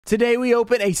Today we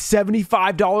open a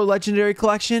 $75 legendary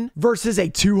collection versus a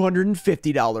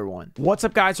 $250 one. What's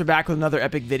up, guys? We're back with another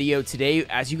epic video. Today,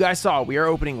 as you guys saw, we are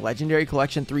opening legendary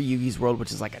collection 3 Yugioh's World,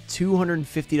 which is like a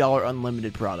 $250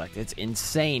 unlimited product. It's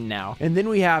insane now. And then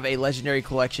we have a legendary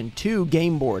collection 2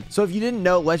 game board. So if you didn't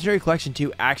know, legendary collection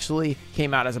 2 actually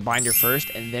came out as a binder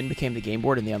first and then became the game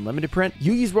board in the unlimited print.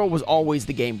 Yugioh's World was always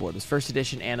the game board. It was first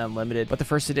edition and unlimited, but the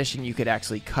first edition you could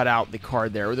actually cut out the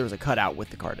card there, or there was a cutout with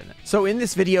the card in it. So in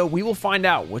this video, we will find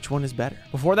out which one is better.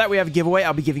 Before that, we have a giveaway.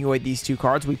 I'll be giving away these 2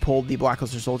 cards. We pulled the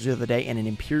Blackluster Soldier of the Day and an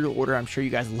Imperial Order. I'm sure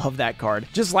you guys love that card.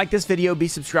 Just like this video, be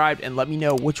subscribed, and let me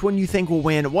know which one you think will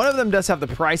win. One of them does have the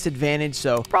price advantage,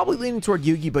 so probably leaning toward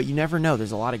Yugioh, but you never know.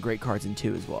 There's a lot of great cards in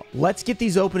 2 as well. Let's get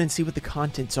these open and see what the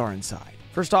contents are inside.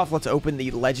 First off, let's open the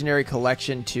Legendary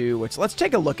Collection 2, which let's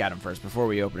take a look at them first before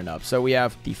we open it up. So we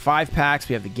have the 5 packs,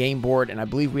 we have the game board, and I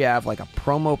believe we have like a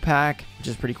promo pack, which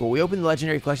is pretty cool. We opened the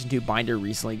Legendary Collection 2 binder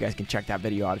recently. You guys can check that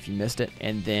video out if you missed it.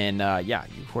 And then, yeah,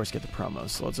 you of course get the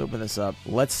promos. So let's open this up.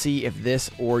 Let's see if this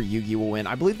or Yugioh will win.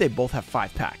 I believe they both have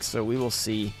 5 packs, so we will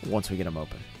see once we get them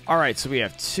open. All right, so we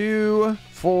have 2,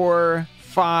 4,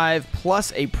 5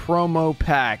 plus a promo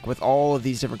pack with all of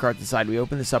these different cards inside. We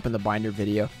opened this up in the binder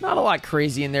video. Not a lot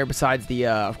crazy in there besides the,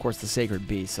 of course, the Sacred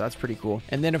Beast. So that's pretty cool.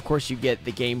 And then, of course, you get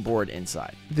the game board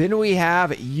inside. Then we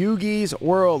have Yugioh's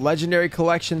World Legendary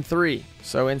Collection 3.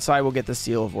 So inside we'll get the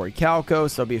Seal of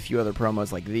Orichalcos. There'll be a few other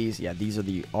promos like these. Yeah, these are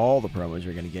all the promos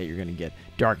you're going to get. You're going to get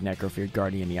Dark Necrofear,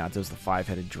 Guardian Yatos, the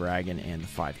 5-headed dragon, and the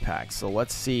 5 packs. So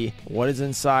let's see what is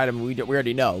inside. I mean, we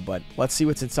already know, but let's see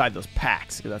what's inside those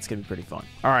packs, because that's going to be pretty fun.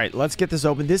 All right, let's get this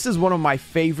open. This is one of my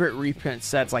favorite reprint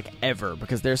sets like ever,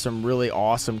 because there's some really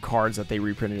awesome cards that they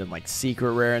reprinted in like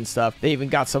Secret Rare and stuff. They even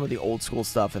got some of the old school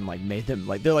stuff and like made them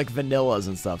like, they're like vanillas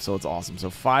and stuff, so it's awesome.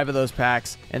 So 5 of those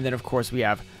packs, and then of course we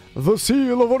have the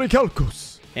Seal of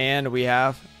Orichalcos, and we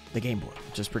have the game board,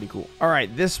 which is pretty cool. All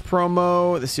right, this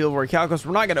promo, the Seal of Orichalcos,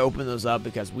 we're not going to open those up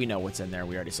because we know what's in there.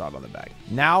 We already saw it on the bag.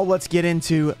 Now let's get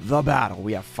into the battle.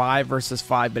 We have 5 versus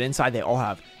 5, but inside they all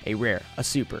have a rare, a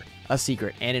super, a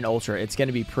secret, and an ultra. It's going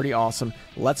to be pretty awesome.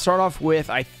 Let's start off with,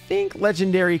 I think,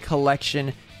 Legendary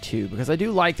Collection 2, because I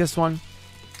do like this one.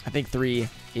 I think 3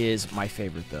 is my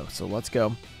favorite, though. So let's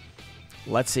go.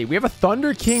 Let's see. We have a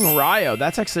Thunder King Ryo.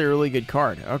 That's actually a really good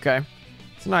card. Okay.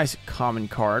 It's a nice common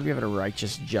card. We have a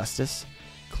Righteous Justice.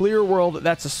 Clear World.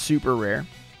 That's a super rare.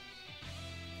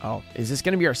 Oh, is this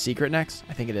going to be our secret next?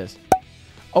 I think it is.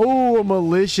 Oh, a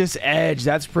Malicious Edge.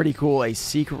 That's pretty cool. A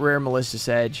secret rare Malicious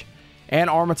Edge. And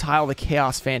Armatile, the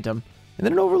Chaos Phantom. And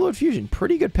then an Overload Fusion.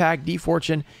 Pretty good pack.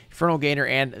 D-Fortune, Infernal Gainer,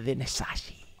 and the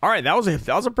Nasashi. All right, that was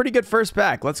a pretty good first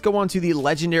pack. Let's go on to the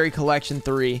Legendary Collection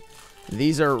 3.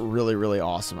 These are really, really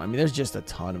awesome. I mean, there's just a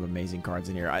ton of amazing cards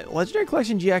in here. Legendary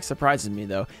Collection GX surprises me,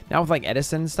 though. Now with, like,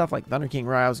 Edison and stuff, like Thunder King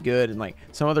Ryo's good, and, like,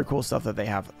 some other cool stuff that they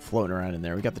have floating around in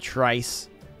there. We got the Trice.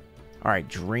 All right,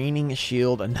 Draining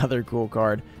Shield, another cool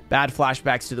card. Bad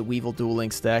flashbacks to the Weevil Duel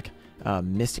Links deck.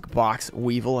 Mystic Box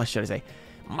Weevil, should I say.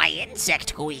 My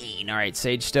Insect Queen. All right,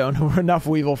 Sage Stone. Enough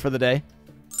Weevil for the day.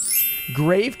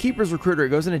 Gravekeeper's Recruiter. It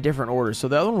goes in a different order. So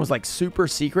the other one was like super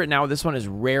secret. Now this one is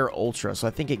rare ultra. So I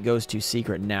think it goes to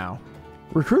secret now.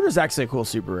 Recruiter's actually a cool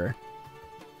super rare.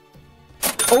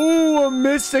 Oh, a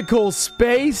Mystical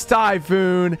Space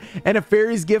Typhoon and a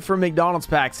Fairy's Gift from McDonald's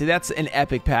pack. See, that's an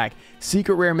epic pack.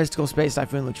 Secret rare Mystical Space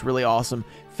Typhoon looks really awesome.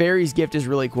 Fairy's Gift is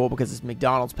really cool because it's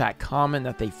McDonald's pack common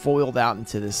that they foiled out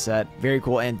into this set. Very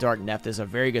cool. And Dark Neft is a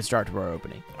very good start to our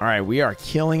opening. All right, we are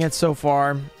killing it so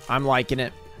far. I'm liking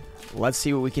it. Let's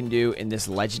see what we can do in this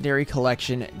Legendary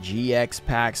Collection GX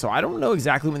pack. So I don't know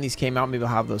exactly when these came out. Maybe I'll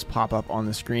have those pop up on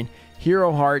the screen.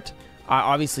 Hero Heart,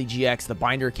 obviously GX. The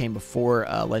binder came before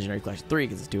Legendary Collection 3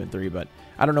 because it's 2 and 3, but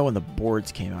I don't know when the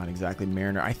boards came out exactly.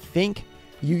 Mariner, I think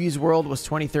Yugioh's World was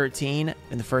 2013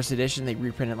 in the first edition. They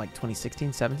reprinted like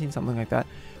 2016, 17, something like that.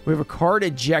 We have a card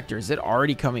ejector. Is it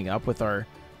already coming up with our...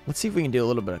 Let's see if we can do a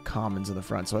little bit of commons in the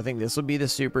front. So I think this will be the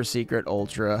super secret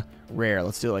ultra rare.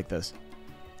 Let's do it like this.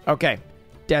 Okay,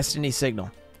 Destiny Signal.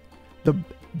 The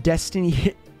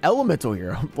Destiny Elemental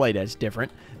Hero. Blade Edge,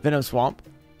 different. Venom Swamp.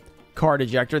 Card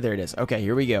Ejector. There it is. Okay,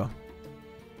 here we go.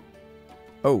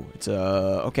 Oh, it's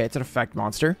okay, it's an effect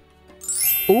monster.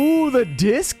 Ooh, the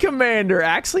Disc Commander.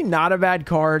 Actually, not a bad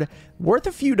card. Worth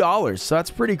a few dollars, so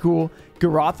that's pretty cool.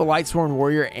 Garoth, the Lightsworn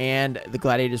Warrior, and the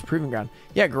Gladiator's Proving Ground.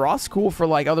 Yeah, Garoth's cool for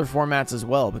like other formats as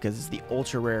well because it's the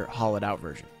ultra rare hollowed out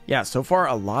version. Yeah, so far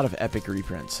a lot of epic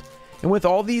reprints. And with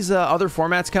all these other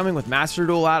formats coming with Master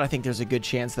Duel out, I think there's a good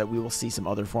chance that we will see some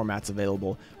other formats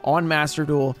available on Master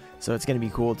Duel. So it's going to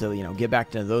be cool to, you know, get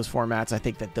back to those formats. I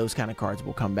think that those kind of cards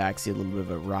will come back, see a little bit of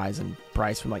a rise in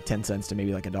price from like 10 cents to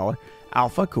maybe like $1.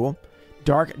 Alpha, cool.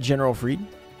 Dark General Freed.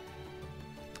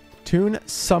 Toon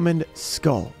Summoned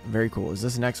Skull. Very cool. Is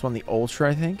this next one the Ultra,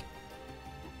 I think?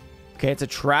 Okay, it's a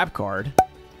trap card.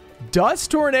 Dust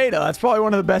Tornado. That's probably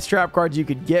one of the best trap cards you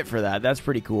could get for that. That's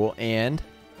pretty cool. And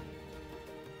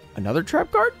another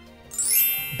trap card?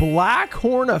 Black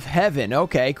Horn of Heaven.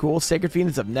 Okay, cool. Sacred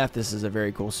Phoenix of Neth. This is a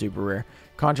very cool super rare.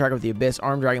 Contract with the Abyss,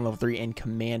 Armed Dragon level 3, and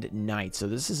Command Knight. So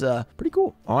this is pretty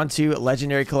cool. On to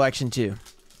Legendary Collection 2.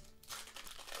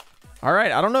 All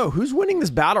right, I don't know. Who's winning this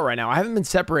battle right now? I haven't been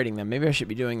separating them. Maybe I should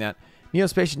be doing that.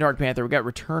 Neospatian Dark Panther. We got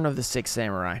Return of the Sixth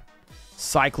Samurai.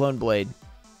 Cyclone Blade.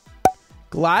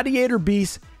 Gladiator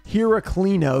Beast,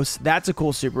 Heraclinos. That's a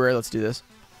cool super rare. Let's do this.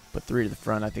 Put 3 to the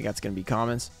front. I think that's going to be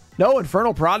commons. No,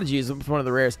 Infernal Prodigy is one of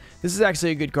the rares. This is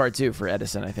actually a good card, too, for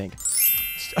Edison, I think.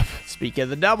 Speaking of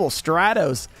the devil,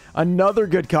 Stratos. Another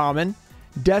good common.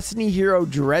 Destiny Hero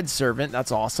Dread Servant.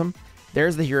 That's awesome.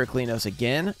 There's the Heraclinos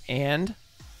again. And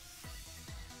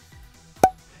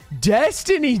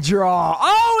Destiny Draw.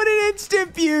 Oh, and an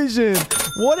instant fusion.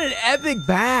 What an epic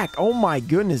back. Oh, my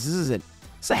goodness.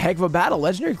 It's a heck of a battle.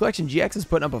 Legendary Collection GX is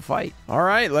putting up a fight. All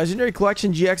right, Legendary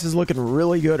Collection GX is looking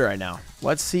really good right now.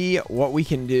 Let's see what we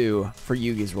can do for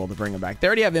Yugioh's World to bring them back. They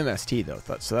already have MST, though,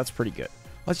 so that's pretty good.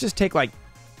 Let's just take, like,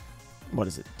 what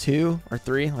is it, 2 or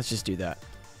 3? Let's just do that.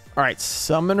 All right,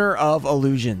 Summoner of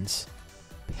Illusions.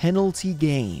 Penalty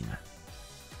Game.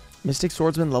 Mystic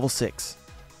Swordsman, level 6.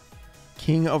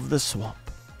 King of the Swamp.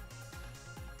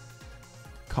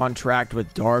 Contract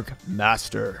with Dark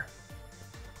Master.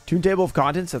 Toon Table of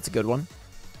Contents, that's a good one.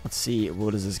 Let's see,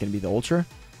 what is this going to be, the Ultra?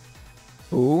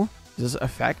 Ooh, is this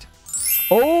effect?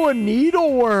 Oh, a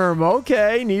Needleworm.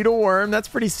 Okay, Needleworm, that's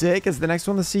pretty sick. Is the next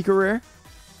one the Secret Rare?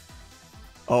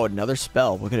 Oh, another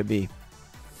spell. What could it be?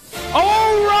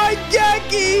 Oh,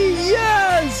 Raigeki!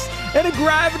 Yes! And a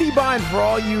Gravity Bind for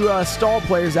all you stall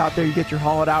players out there. You get your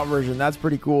hollowed out version. That's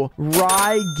pretty cool.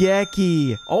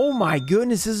 Raigeki. Oh my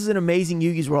goodness, this is an amazing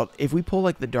Yugioh's World. If we pull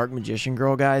like the Dark Magician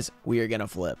Girl, guys, we are going to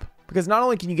flip. Because not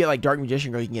only can you get like Dark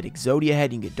Magician Girl, you can get Exodia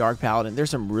Head, you can get Dark Paladin. There's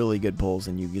some really good pulls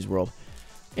in Yugioh's World.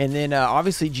 And then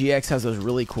obviously GX has those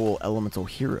really cool elemental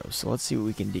heroes. So let's see what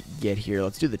we can get here.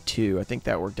 Let's do the 2. I think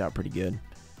that worked out pretty good.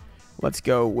 Let's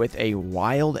go with a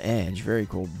Wild Edge. Very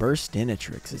cool.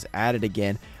 Burstinatrix is added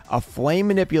again. A Flame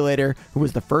Manipulator, who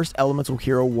was the first elemental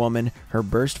hero woman. Her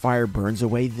Burst Fire burns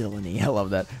away villainy. I love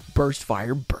that. Burst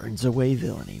Fire burns away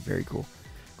villainy. Very cool.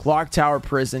 Clock Tower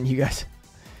Prison. You guys,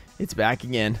 it's back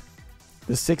again.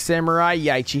 The Sixth Samurai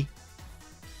Yaichi.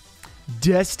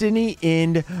 Destiny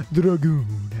End Dragoon.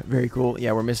 Very cool.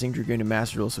 Yeah, we're missing Dragoon and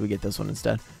Master Duel, so we get this one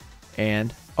instead.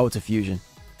 And, oh, it's a fusion.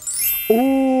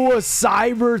 Ooh, a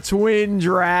Cyber Twin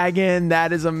Dragon.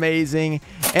 That is amazing.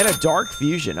 And a Dark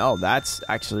Fusion. Oh, that's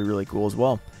actually really cool as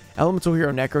well. Elemental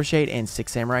Hero Necroshade and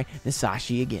Six Samurai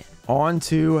Nisashi again. On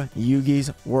to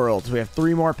Yugioh's World. So we have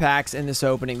 3 more packs in this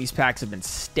opening. These packs have been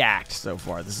stacked so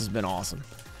far. This has been awesome.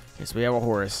 Okay, so we have a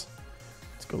Horus.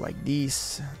 Let's go like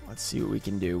this. Let's see what we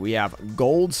can do. We have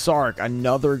Gold Sark,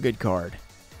 another good card.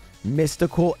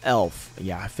 Mystical Elf.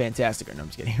 Yeah, fantastic. No, I'm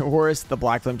just kidding. Horus, the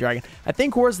Black Flame Dragon. I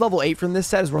think Horus level 8 from this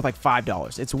set is worth like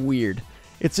 $5. It's weird.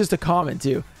 It's just a common,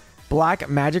 too. Black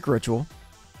Magic Ritual.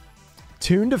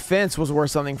 Toon Defense was worth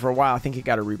something for a while. I think it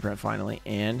got a reprint finally.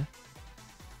 And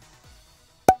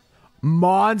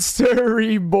Monster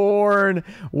Reborn.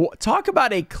 Talk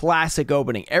about a classic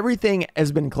opening. Everything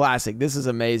has been classic. This is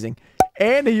amazing.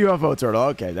 And a UFO turtle.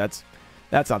 Okay, that's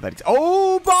not that.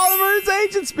 Oh,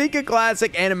 Polymerization. Speak of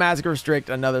classic. And a Massacre Restrict.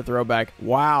 Another throwback.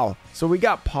 Wow. So we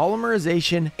got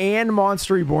Polymerization and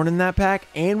Monster Reborn in that pack.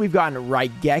 And we've gotten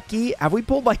Raigeki. Have we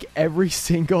pulled like every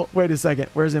single... Wait a second.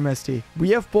 Where's MST? We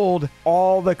have pulled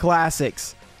all the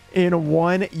classics in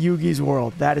one Yugioh's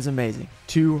World. That is amazing.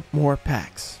 2 more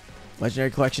packs.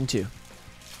 Legendary Collection 2.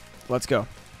 Let's go.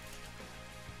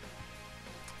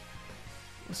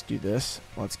 Let's do this.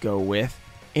 Let's go with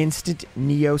Instant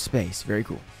Neo Space. Very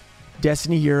cool.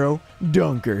 Destiny Hero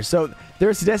Dunker. So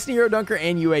there's Destiny Hero Dunker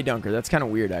and UA Dunker. That's kind of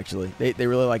weird, actually. They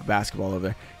really like basketball over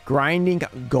there. Grinding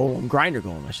Golem. Grinder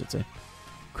Golem, I should say.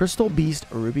 Crystal Beast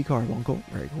Ruby Carbuncle.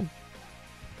 Very cool.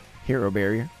 Hero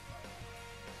Barrier.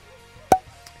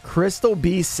 Crystal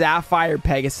Beast Sapphire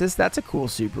Pegasus. That's a cool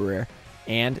super rare.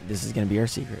 And this is going to be our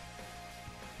secret.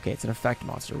 Okay, it's an effect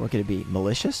monster. What could it be?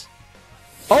 Malicious?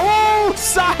 Oh,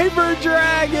 Cyber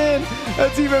Dragon.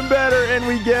 That's even better. And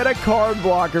we get a card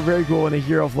blocker. Very cool. And a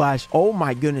Hero Flash. Oh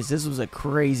my goodness. This was a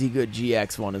crazy good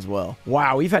GX one as well.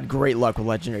 Wow. We've had great luck with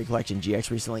Legendary Collection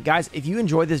GX recently. Guys, if you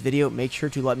enjoyed this video, make sure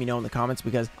to let me know in the comments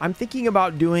because I'm thinking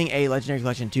about doing a Legendary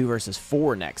Collection 2 versus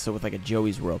 4 next. So with like a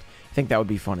Joey's World. I think that would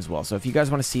be fun as well. So if you guys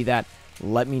want to see that,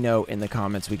 let me know in the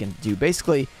comments. We can do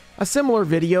basically a similar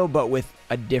video, but with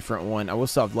a different one. I will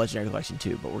still have Legendary Collection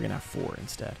 2, but we're going to have 4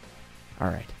 instead. All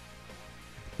right.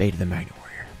 Beta the Magnet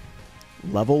Warrior.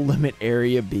 Level Limit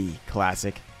Area B.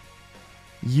 Classic.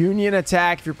 Union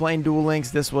Attack. If you're playing Duel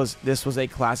Links, this was a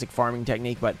classic farming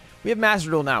technique, but we have Master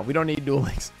Duel now. We don't need Duel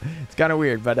Links. It's kind of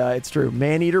weird, but it's true.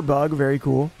 Man-Eater Bug. Very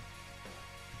cool.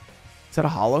 Is that a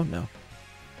holo? No.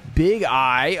 Big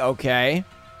Eye. Okay.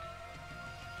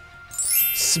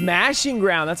 Smashing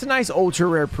Ground. That's a nice ultra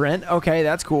rare print. Okay,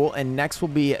 that's cool. And next will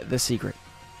be the secret.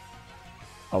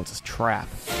 Oh, it's a trap.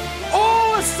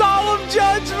 Oh, a Solemn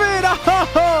Judgment.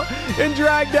 Oh, and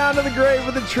Drag Down to the Grave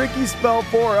with a tricky spell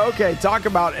 4. Okay, talk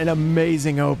about an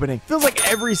amazing opening. Feels like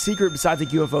every secret besides the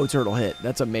UFO turtle hit.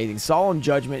 That's amazing. Solemn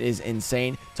Judgment is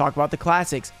insane. Talk about the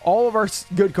classics. All of our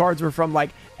good cards were from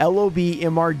like LOB,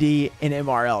 MRD, and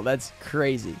MRL. That's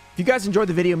crazy. If you guys enjoyed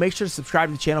the video, make sure to subscribe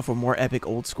to the channel for more epic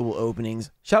old school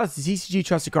openings. Shout out to TCG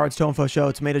Trusted Cards, Tonefo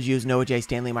Show, Tomato Juice, Noah J,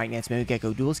 Stanley, Mike Nance, Mimic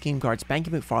Gecko, Dual Scheme Cards, Spanky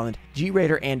McFarland, G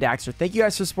Raider, and Daxter. Thank you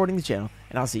guys for supporting the channel,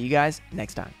 and I'll see you guys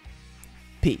next time.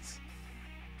 Peace.